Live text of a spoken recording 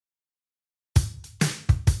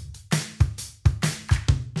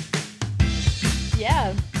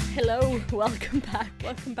Yeah, hello, welcome back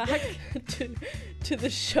Welcome back. to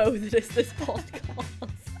the show that is this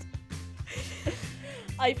podcast.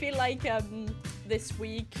 I feel like this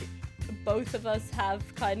week both of us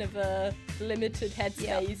have kind of a limited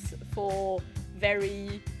headspace for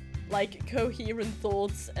very like coherent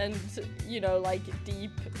thoughts and, you know, like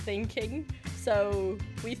deep thinking. So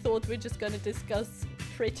we thought we're just going to discuss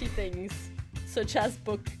pretty things such as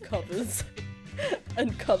book covers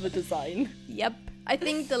and cover design. Yep. I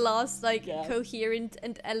think the last coherent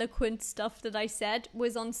and eloquent stuff that I said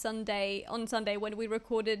was on Sunday when we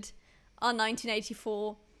recorded our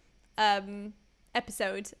 1984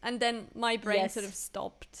 episode, and then my brain sort of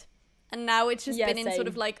stopped, and now it's just been in sort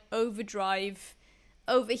of like overdrive,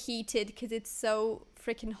 overheated because it's so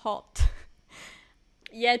freaking hot.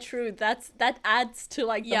 Yeah, true. That adds to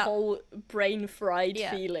like the whole brain fried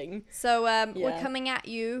feeling. So we're coming at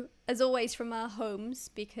you as always from our homes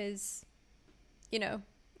because, you know,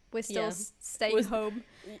 we're still staying home.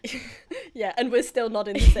 Yeah, and we're still not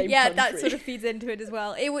in the same country. That sort of feeds into it as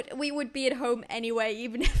well. We would be at home anyway,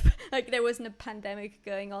 even if like there wasn't a pandemic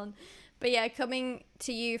going on. But yeah, coming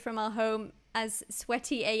to you from our home as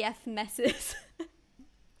sweaty AF messes.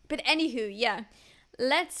 But anywho, yeah.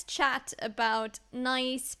 Let's chat about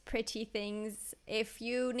nice, pretty things. If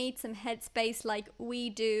you need some headspace like we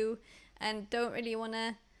do and don't really want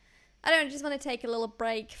to, just want to take a little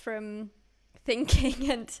break from thinking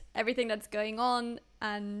and everything that's going on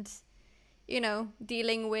and, you know,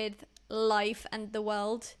 dealing with life and the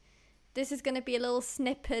world, this is going to be a little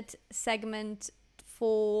snippet segment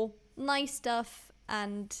for nice stuff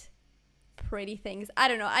and pretty things. I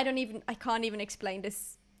don't know. I can't even explain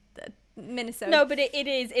this. Minnesota. No, but it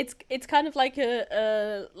is. It's kind of like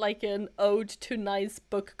an ode to nice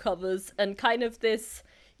book covers and kind of this,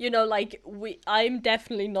 you know, like I'm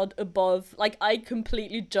definitely not above, like I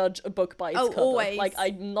completely judge a book by its cover. Always. Like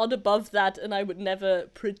I'm not above that, and I would never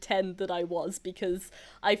pretend that I was, because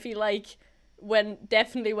I feel like when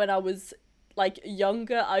I was like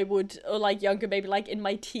younger, maybe like in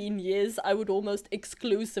my teen years, I would almost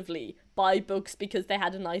exclusively buy books because they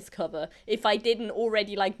had a nice cover. If I didn't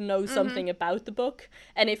already like know something about the book,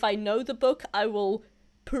 and if I know the book, I will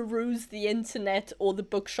peruse the internet or the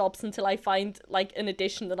bookshops until I find like an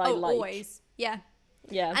edition that I like. Always. Yeah.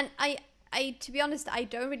 And I to be honest, I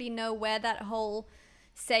don't really know where that whole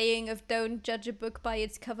saying of don't judge a book by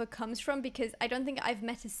its cover comes from, because I don't think I've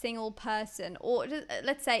met a single person, or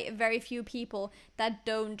let's say very few people, that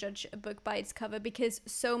don't judge a book by its cover, because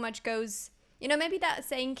so much goes, you know, maybe that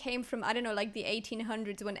saying came from, I don't know, like the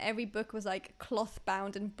 1800s when every book was like cloth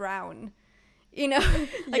bound and brown, you know,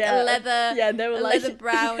 like a leather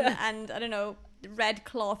brown and I don't know, red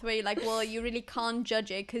cloth, where you're like, well, you really can't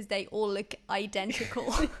judge it because they all look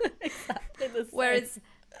identical. Exactly the same. Whereas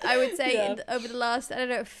I would say over the last,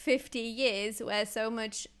 50 years, where so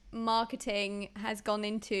much marketing has gone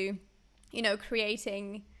into, you know,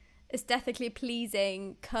 creating aesthetically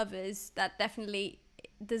pleasing covers, that definitely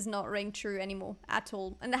does not ring true anymore at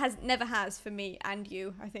all. And that never has for me and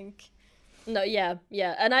you, I think. No, yeah.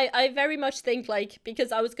 And I very much think, like,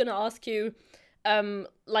 because I was going to ask you,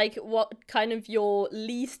 like, what kind of your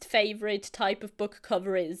least favorite type of book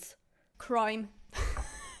cover is? Crime.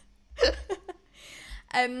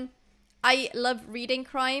 I love reading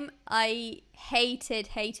crime. I hated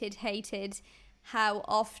how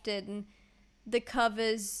often the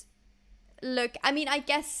covers look. I mean, I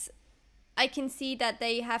guess I can see that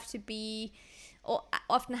they have to be, or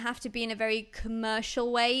often have to be in a very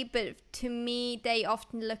commercial way, but to me, they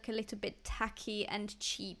often look a little bit tacky and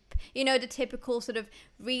cheap. You know, the typical sort of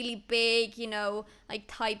really big, you know, like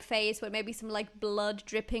typeface with maybe some like blood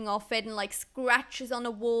dripping off it and like scratches on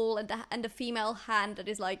a wall, and the female hand that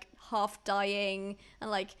is like half dying,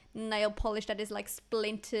 and like nail polish that is like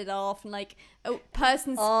splintered off, and like a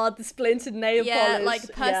person's the splintered nail polish. Like a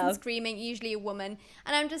person screaming, usually a woman.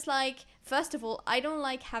 And I'm just like, first of all, I don't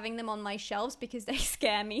like having them on my shelves because they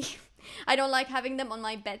scare me. I don't like having them on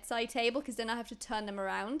my bedside table because then I have to turn them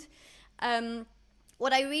around.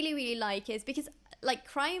 What I really, really like is, because like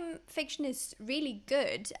crime fiction is really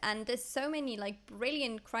good and there's so many like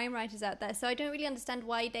brilliant crime writers out there, so I don't really understand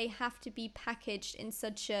why they have to be packaged in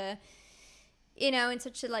such a, you know, in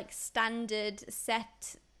such a like standard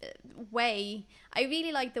set way. I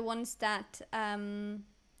really like the ones that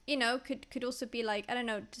you know, could also be like, I don't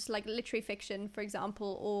know, just like literary fiction, for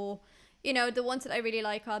example, or, you know, the ones that I really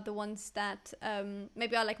like are the ones that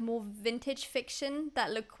maybe are like more vintage fiction that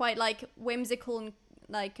look quite like whimsical and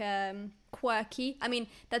like quirky. I mean,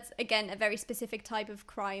 that's again a very specific type of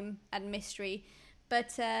crime and mystery,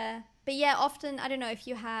 but yeah, often, I don't know, if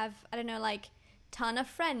you have, I don't know, like Tana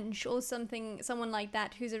French or someone like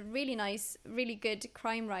that, who's a really nice, really good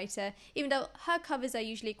crime writer, even though her covers are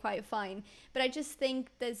usually quite fine. But I just think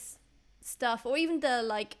there's stuff, or even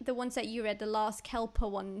the ones that you read, the last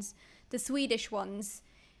Kelper ones, the Swedish ones.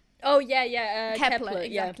 Oh yeah, Kepler,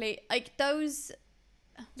 exactly. Yeah. Like those.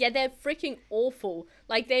 Yeah, they're freaking awful.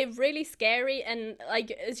 Like, they're really scary and,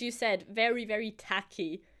 like, as you said, very, very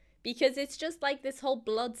tacky. Because it's just, like, this whole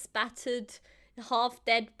blood-spattered,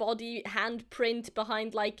 half-dead body handprint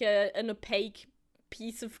behind, like, an opaque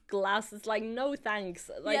piece of glass. It's like, no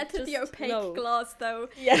thanks. Like, yeah, to the opaque glass, though.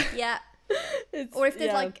 Yeah. Yeah. Or if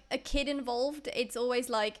there's, like, a kid involved, it's always,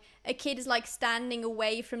 like, a kid is, like, standing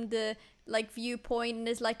away from the, like, viewpoint and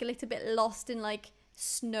is, like, a little bit lost in, like,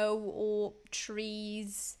 snow or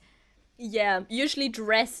trees. Yeah, usually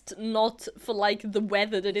dressed not for like the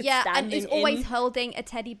weather that it's standing in. Yeah, and it's always holding a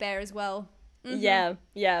teddy bear as well. Mm-hmm.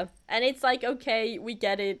 Yeah. And it's like, okay, we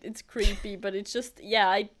get it. It's creepy, but it's just, yeah,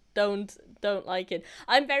 I don't like it.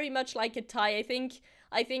 I'm very much like a Ty. I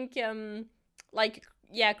think like,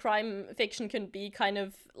 yeah, crime fiction can be kind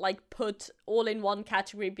of like put all in one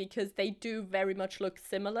category because they do very much look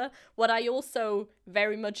similar. What I also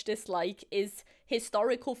very much dislike is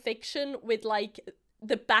historical fiction with like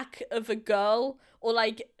the back of a girl, or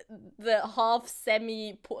like the half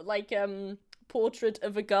semi like portrait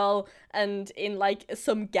of a girl and in like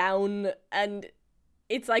some gown, and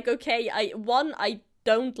it's like, okay, I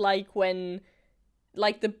don't like when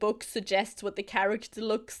like the book suggests what the character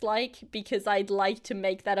looks like, because I'd like to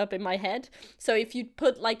make that up in my head. So if you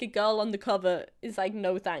put like a girl on the cover, it's like,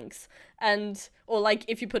 no thanks. Or like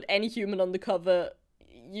if you put any human on the cover,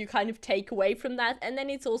 you kind of take away from that. And then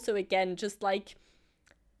it's also, again, just like,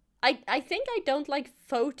 I think I don't like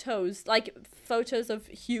photos of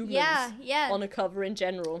humans on a cover in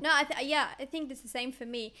general. No, I think it's the same for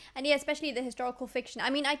me. And yeah, especially the historical fiction. I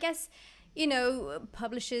mean, I guess, you know,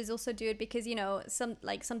 publishers also do it because, you know,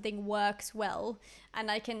 something works well, and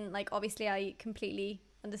I can, like, obviously I completely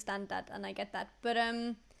understand that and I get that, but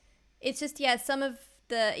it's just, yeah, some of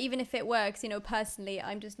the, even if it works, you know, personally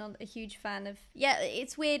I'm just not a huge fan of, yeah,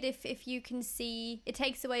 it's weird if you can see, it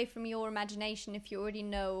takes away from your imagination if you already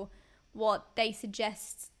know what they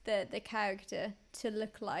suggest the character to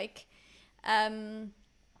look like,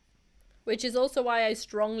 which is also why I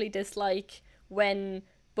strongly dislike when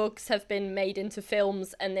books have been made into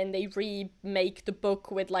films and then they remake the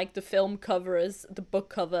book with like the film cover as the book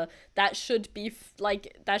cover. That should be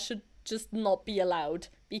that should just not be allowed,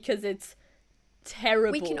 because it's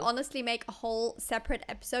terrible. We can honestly make a whole separate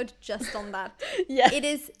episode just on that. Yeah, it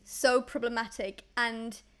is so problematic.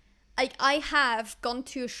 And I have gone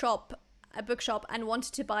to a bookshop and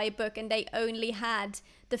wanted to buy a book, and they only had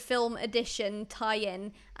the film edition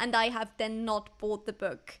tie-in, and I have then not bought the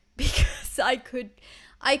book because I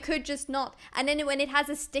could just not. And then when it has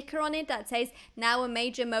a sticker on it that says now a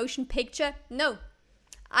major motion picture, no,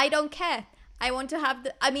 I don't care. I want to have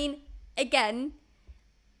again,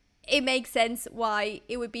 it makes sense why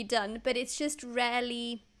it would be done, but it's just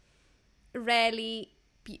rarely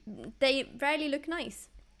they rarely look nice.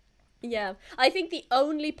 Yeah, I think the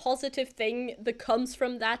only positive thing that comes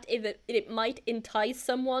from that is that it might entice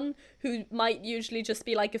someone who might usually just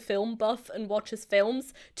be like a film buff and watches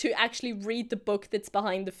films to actually read the book that's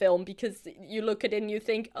behind the film, because you look at it and you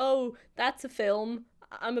think, oh, that's a film,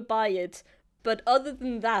 I'ma buy it. But other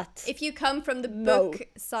than that, if you come from the book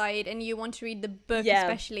side and you want to read the book,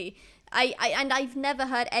 especially, I've never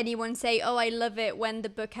heard anyone say, oh, I love it when the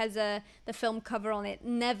book has the film cover on it.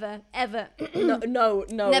 Never, ever. No.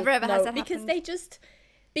 Never ever has it because happened.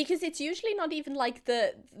 Because it's usually not even like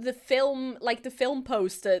the film, like the film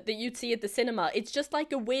poster that you'd see at the cinema. It's just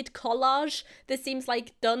like a weird collage that seems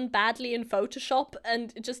like done badly in Photoshop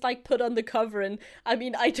and just like put on the cover. And I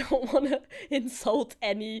mean, I don't want to insult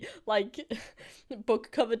any like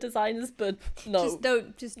book cover designers, but no.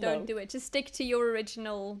 Just don't do it. Just stick to your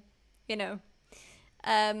original, you know.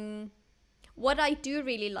 What I do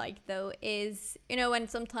really like, though, is, you know, when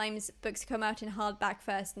sometimes books come out in hardback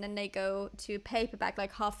first and then they go to paperback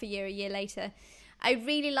like half a year later. I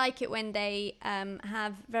really like it when they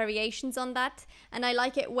have variations on that. And I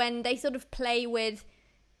like it when they sort of play with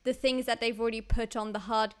the things that they've already put on the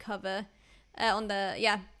hardcover,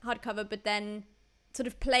 hardcover, but then sort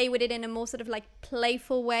of play with it in a more sort of like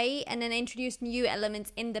playful way and then introduce new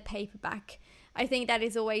elements in the paperback. I think that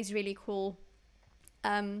is always really cool.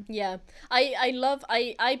 Yeah,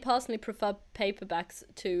 I personally prefer paperbacks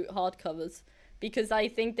to hardcovers, because I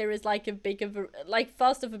think there is like a bigger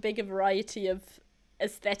variety of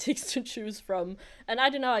aesthetics to choose from, and I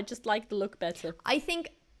don't know, I just like the look better. I think,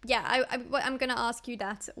 yeah, I'm gonna ask you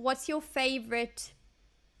that. What's your favorite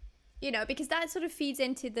you know, because that sort of feeds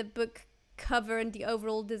into the book cover and the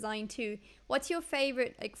overall design too. What's your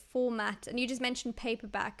favorite like format? And you just mentioned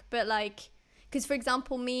paperback, but like, because for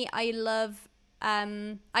example, me, I love,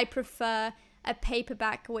 I prefer a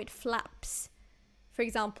paperback with flaps, for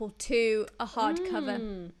example, to a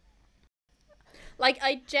hardcover. Like,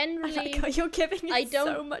 I generally... I like how you're giving it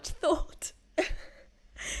so much thought.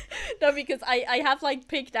 No, because I have like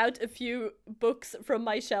picked out a few books from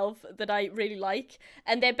my shelf that I really like,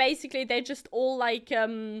 and they're just all like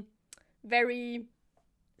very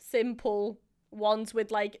simple ones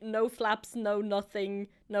with like no flaps, no nothing,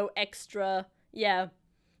 no extra. Yeah.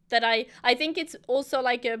 That I think it's also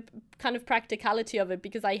like a kind of practicality of it,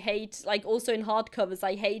 because I hate, like, also in hardcovers,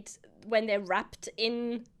 I hate when they're wrapped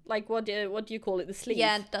in like what do you call it, the sleeve?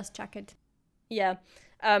 Yeah, dust jacket. Yeah.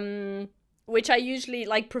 Which I usually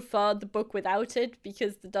like prefer the book without it,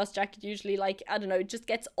 because the dust jacket usually, like, I don't know, it just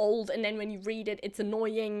gets old, and then when you read it, it's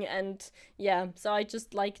annoying, and yeah, so I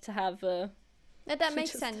just like to have a... Yeah, that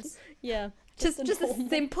makes sense. Yeah. Just a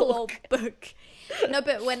simple old book. No,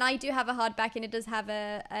 but when I do have a hardback and it does have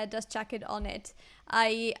a dust jacket on it,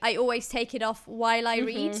 I always take it off while I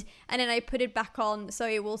read, and then I put it back on so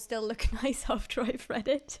it will still look nice after I've read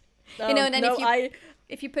it. No, you know, and then no,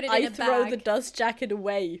 if you put it in a bag... I throw the dust jacket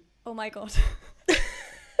away. Oh my god.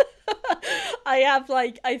 I have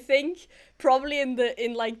like, I think probably in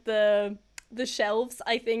the shelves,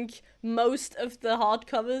 I think most of the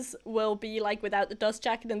hardcovers will be like without the dust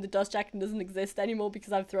jacket, and the dust jacket doesn't exist anymore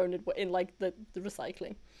because I've thrown it in like the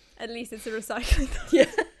recycling. At least it's a recycling. Yeah.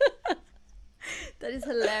 That is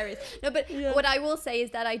hilarious. No, but what I will say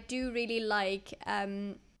is that I do really like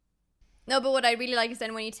what I really like is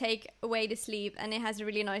then when you take away the sleeve and it has a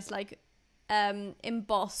really nice like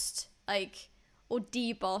embossed like or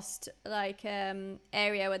debossed like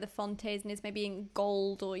area where the font is, and it's maybe in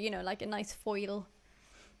gold, or, you know, like a nice foil.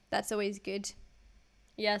 That's always good.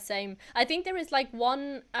 Yeah, same. I think there is like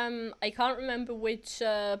one, I can't remember which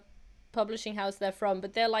publishing house they're from,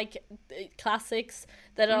 but they're like classics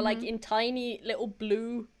that are like in tiny little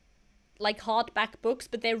blue like hardback books,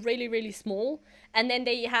 but they're really, really small. And then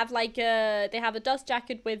they have like they have a dust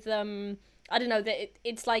jacket with I don't know,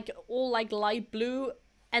 it's like all like light blue,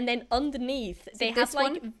 and then underneath they have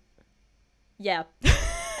like one? Yeah.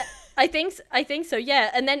 I think so,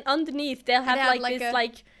 yeah. And then underneath they'll have like this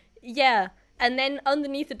like yeah, and then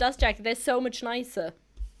underneath the dust jacket they're so much nicer.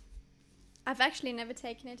 I've actually never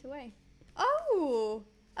taken it away. Oh,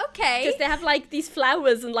 okay. Because they have like these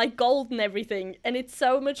flowers and like gold and everything, and it's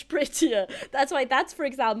so much prettier. That's why for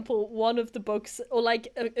example one of the books, or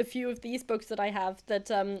like a few of these books that I have that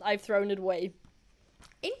I've thrown it away.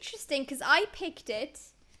 Interesting, because I picked it.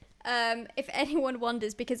 If anyone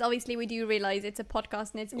wonders, because obviously we do realize it's a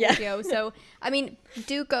podcast and it's audio, so I mean,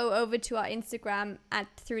 do go over to our Instagram at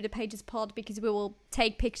Through the Pages Pod, because we will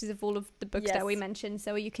take pictures of all of the books that we mentioned,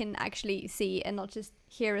 so you can actually see and not just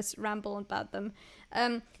hear us ramble about them.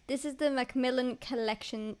 This is the Macmillan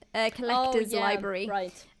Collection Collectors Library,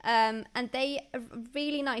 right? And they are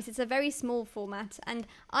really nice. It's a very small format, and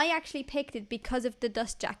I actually picked it because of the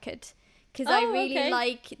dust jacket. Because I really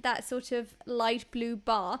like that sort of light blue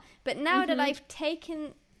bar. But now that I've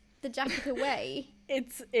taken the jacket away...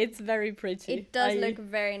 It's very pretty. It does look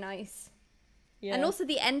very nice. Yeah. And also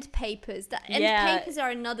the end papers. The end papers are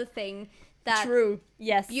another thing that... True,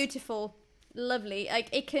 yes. Beautiful, lovely. Like,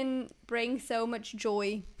 it can bring so much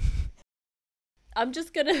joy. I'm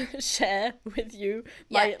just gonna share with you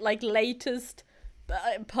my like latest...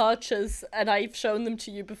 purchase, and I've shown them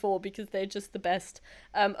to you before because they're just the best,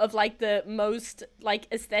 of like the most like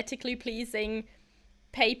aesthetically pleasing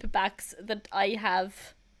paperbacks that I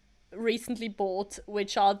have recently bought,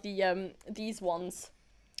 which are the these ones.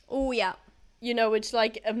 Oh yeah, you know, which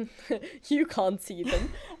like you can't see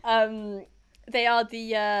them. They are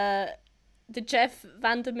the Jeff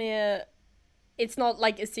Vandermeer. It's not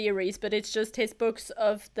like a series, but it's just his books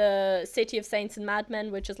of the City of Saints and Madmen,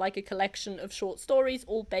 which is like a collection of short stories,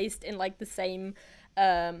 all based in like the same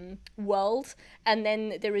world. And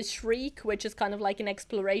then there is Shriek, which is kind of like an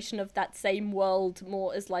exploration of that same world,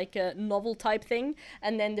 more as like a novel type thing.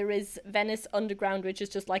 And then there is Venice Underground, which is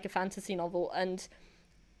just like a fantasy novel. And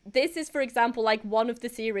this is, for example, like one of the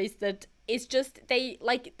series that is just, they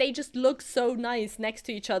just look so nice next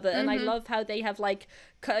to each other. And I love how they have like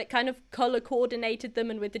kind of color coordinated them,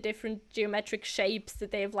 and with the different geometric shapes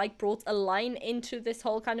that they have like brought a line into this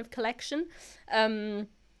whole kind of collection. And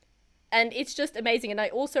it's just amazing. And I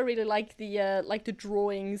also really like the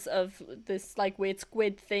drawings of this like weird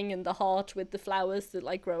squid thing and the heart with the flowers that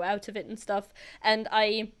like grow out of it and stuff. And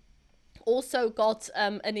I also got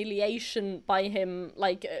Annihilation by him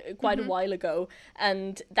like quite a while ago,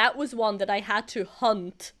 and that was one that I had to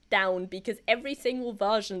hunt down because every single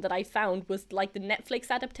version that I found was like the Netflix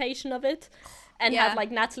adaptation of it, and had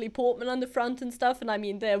like Natalie Portman on the front and stuff. And I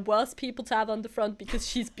mean, they're worse people to have on the front because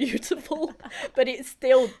she's beautiful, but it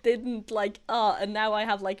still didn't like and now I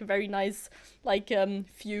have like a very nice like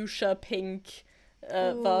fuchsia pink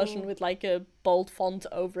version with like a bold font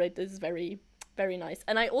over it. This is very, very nice.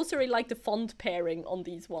 And I also really like the font pairing on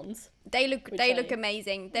these ones. They look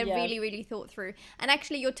amazing. They're really, really thought through. And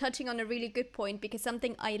actually, you're touching on a really good point, because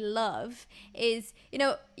something I love is, you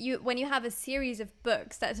know, when you have a series of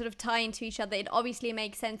books that sort of tie into each other, it obviously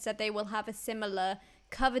makes sense that they will have a similar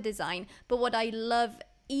cover design. But what I love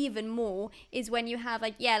even more is when you have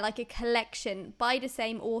like a collection by the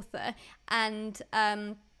same author and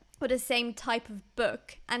or the same type of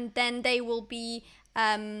book, and then they will be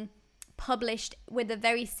published with a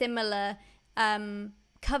very similar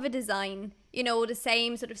cover design, you know, the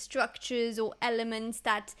same sort of structures or elements,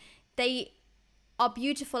 that they are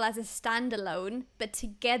beautiful as a standalone, but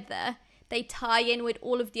together they tie in with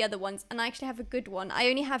all of the other ones. And I actually have a good one. I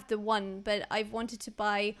only have the one, but I've wanted to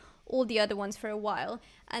buy all the other ones for a while,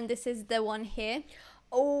 and this is the one here.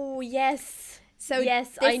 Oh yes, so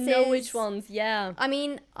yes, I know which ones. Yeah, I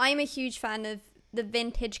mean, I'm a huge fan of the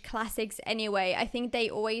vintage classics anyway. I think they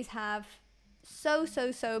always have so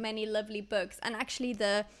many lovely books. And actually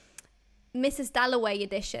the Mrs. Dalloway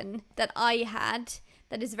edition that I had,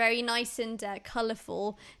 that is very nice and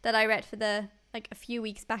colourful, that I read for a few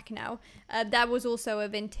weeks back now, that was also a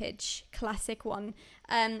vintage classic one,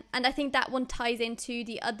 and I think that one ties into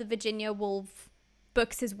the other Virginia Woolf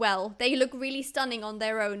books as well. They look really stunning on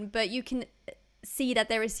their own, but you can see that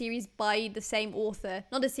they're a series by the same author.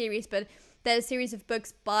 Not a series, but they're a series of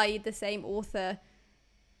books by the same author,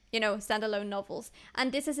 you know, standalone novels.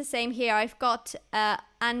 And this is the same here. I've got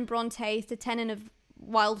Anne Bronte's The Tenant of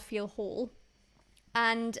Wildfield Hall,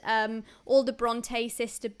 and all the Bronte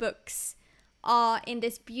sister books are in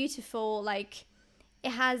this beautiful, like,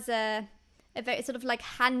 it has a very sort of like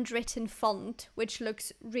handwritten font, which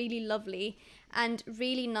looks really lovely and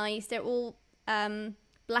really nice. They're all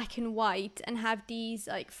black and white and have these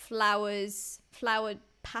like flowered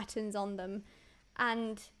patterns on them,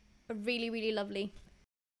 and are really, really lovely.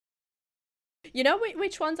 You know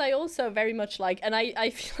which ones I also very much like, and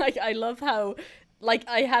I feel like I love how like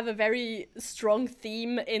I have a very strong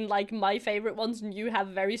theme in like my favorite ones, and you have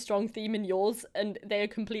a very strong theme in yours, and they are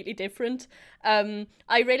completely different. I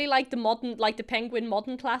really like the modern, like the Penguin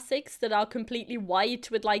modern classics that are completely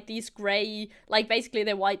white with like these grey, like basically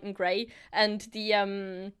they're white and grey, and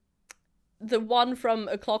the one from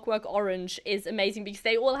A Clockwork Orange is amazing because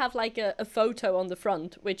they all have like a photo on the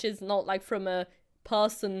front, which is not like from a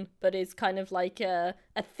person, but is kind of like a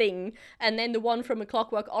thing. And then the one from A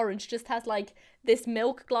Clockwork Orange just has like this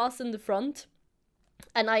milk glass in the front,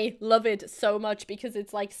 and I love it so much because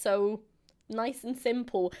it's like so nice and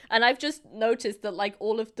simple. And I've just noticed that like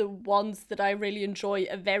all of the ones that I really enjoy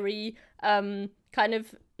are very kind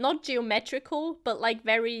of not geometrical, but like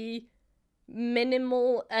very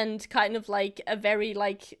minimal and kind of like a very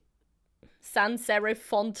like sans serif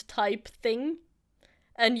font type thing.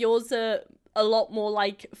 And yours are a lot more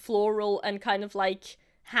like floral and kind of like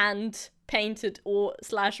hand painted or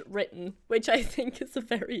 / written, which I think is a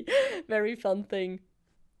very, very fun thing.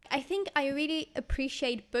 I think I really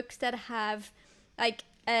appreciate books that have like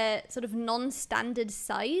a sort of non-standard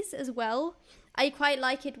size as well. I quite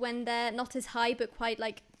like it when they're not as high but quite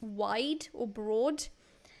like wide or broad,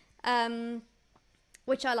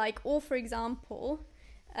 which I like. Or for example,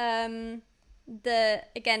 the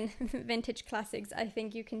again vintage classics, I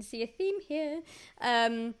think you can see a theme here,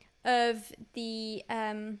 of the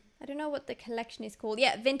I don't know what the collection is called.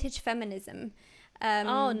 Yeah, Vintage Feminism.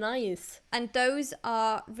 Oh, nice. And those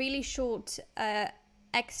are really short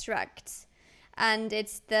extracts, and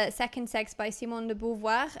it's The Second Sex by Simone de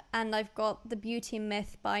Beauvoir, and I've got The Beauty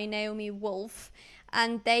Myth by Naomi Wolf.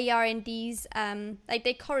 And they are in these, like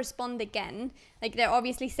they correspond again. Like they're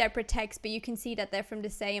obviously separate texts, but you can see that they're from the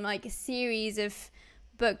same like series of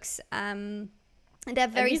books. And they're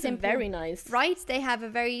very simple. Very nice. Right? They have a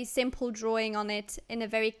very simple drawing on it in a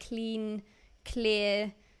very clean,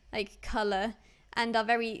 clear, like colour, and are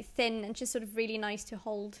very thin and just sort of really nice to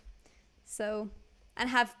hold. So, and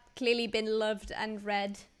have clearly been loved and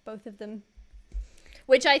read, both of them.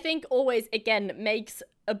 Which I think always, again, makes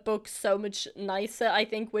a book so much nicer. I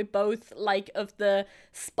think we're both like of the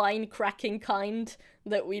spine cracking kind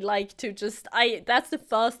that we like to just, that's the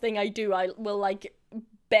first thing I do. I will like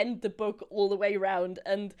bend the book all the way around.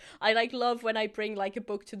 And I like love when I bring like a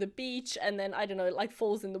book to the beach and then I don't know, it like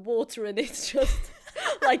falls in the water and it's just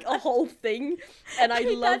like a whole thing. And I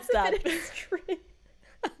love that.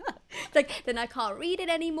 Like, then I can't read it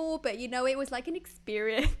anymore, but you know, it was like an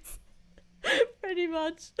experience. Pretty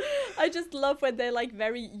much. I just love when they're like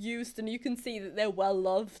very used and you can see that they're well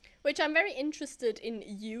loved, which I'm very interested in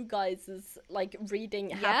you guys' like reading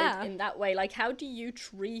habit in that way. Like, how do you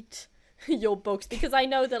treat your books? Because I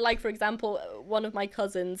know that, like, for example, one of my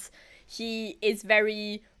cousins, he is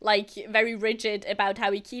very rigid about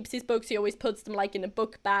how he keeps his books. He always puts them like in a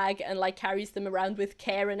book bag and like carries them around with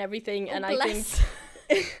care and everything. Oh, and bless. I think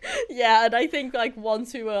yeah, and I think like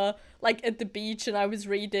once we were like at the beach and I was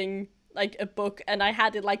reading like a book and I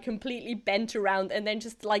had it like completely bent around and then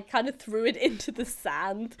just like kind of threw it into the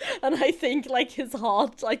sand, and I think like his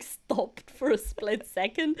heart like stopped for a split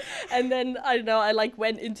second, and then I don't know, I like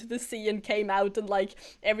went into the sea and came out and like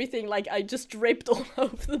everything like I just dripped all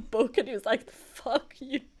over the book, and he was like, the fuck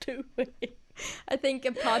you doing? I think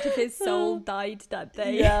a part of his soul died that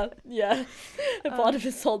day. Yeah. A part of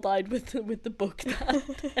his soul died with the book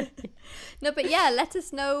that day. No, but yeah, let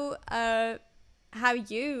us know how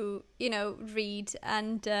you know, read,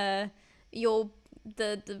 and your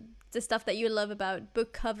the stuff that you love about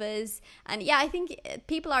book covers. And yeah, I think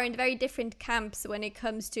people are in very different camps when it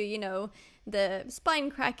comes to, you know, the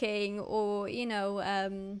spine cracking or, you know,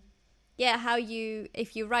 how you,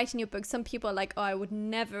 if you write in your book, some people are like, oh, I would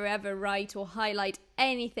never ever write or highlight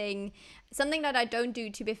anything. Something that I don't do,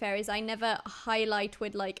 to be fair, is I never highlight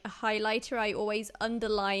with like a highlighter. I always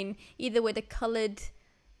underline either with a colored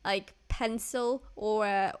like pencil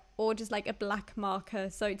or just like a black marker,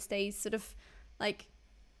 so it stays sort of like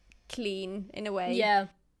clean in a way. Yeah,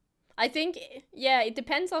 I think it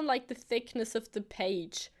depends on like the thickness of the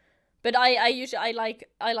page, but I usually like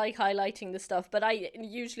highlighting the stuff, but I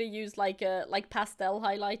usually use like pastel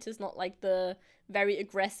highlighters, not like the very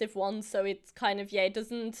aggressive ones, so it's kind of it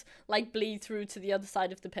doesn't like bleed through to the other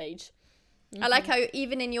side of the page. I like how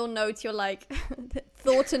even in your notes you're like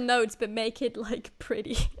thought and notes, but make it like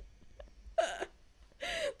pretty.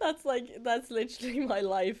 That's literally my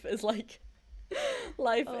life, is like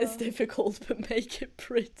life is difficult but make it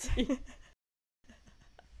pretty.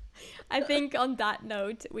 I think on that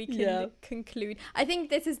note we can conclude. I think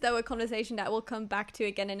this is though a conversation that we'll come back to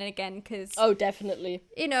again and again, because definitely,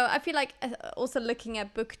 you know, I feel like also looking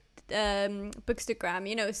at Bookstagram,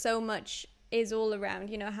 you know, so much is all around,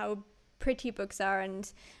 you know, how pretty books are,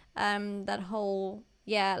 and that whole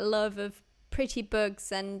love of pretty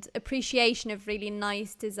books and appreciation of really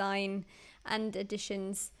nice design and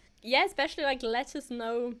editions. Yeah, especially like let us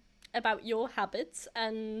know about your habits,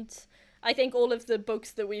 and I think all of the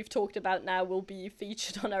books that we've talked about now will be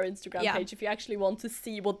featured on our Instagram page if you actually want to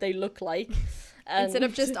see what they look like. Instead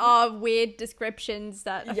of just our weird descriptions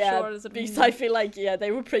that I'm sure is because I feel like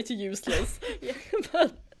they were pretty useless.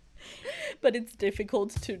 But it's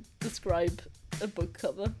difficult to describe a book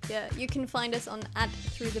cover. Yeah, you can find us on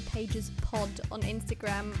 @throughthepages_pod on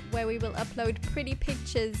Instagram, where we will upload pretty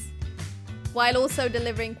pictures while also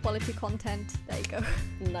delivering quality content. There you go.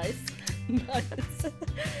 Nice.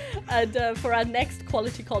 And for our next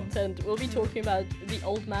quality content, we'll be talking about The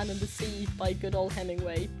Old Man and the Sea by good old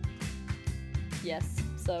Hemingway. Yes,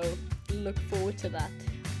 so look forward to that.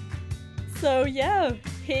 So yeah,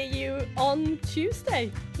 hear you on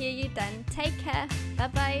Tuesday. Hear you then. Take care. Bye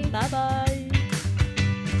bye. Bye bye.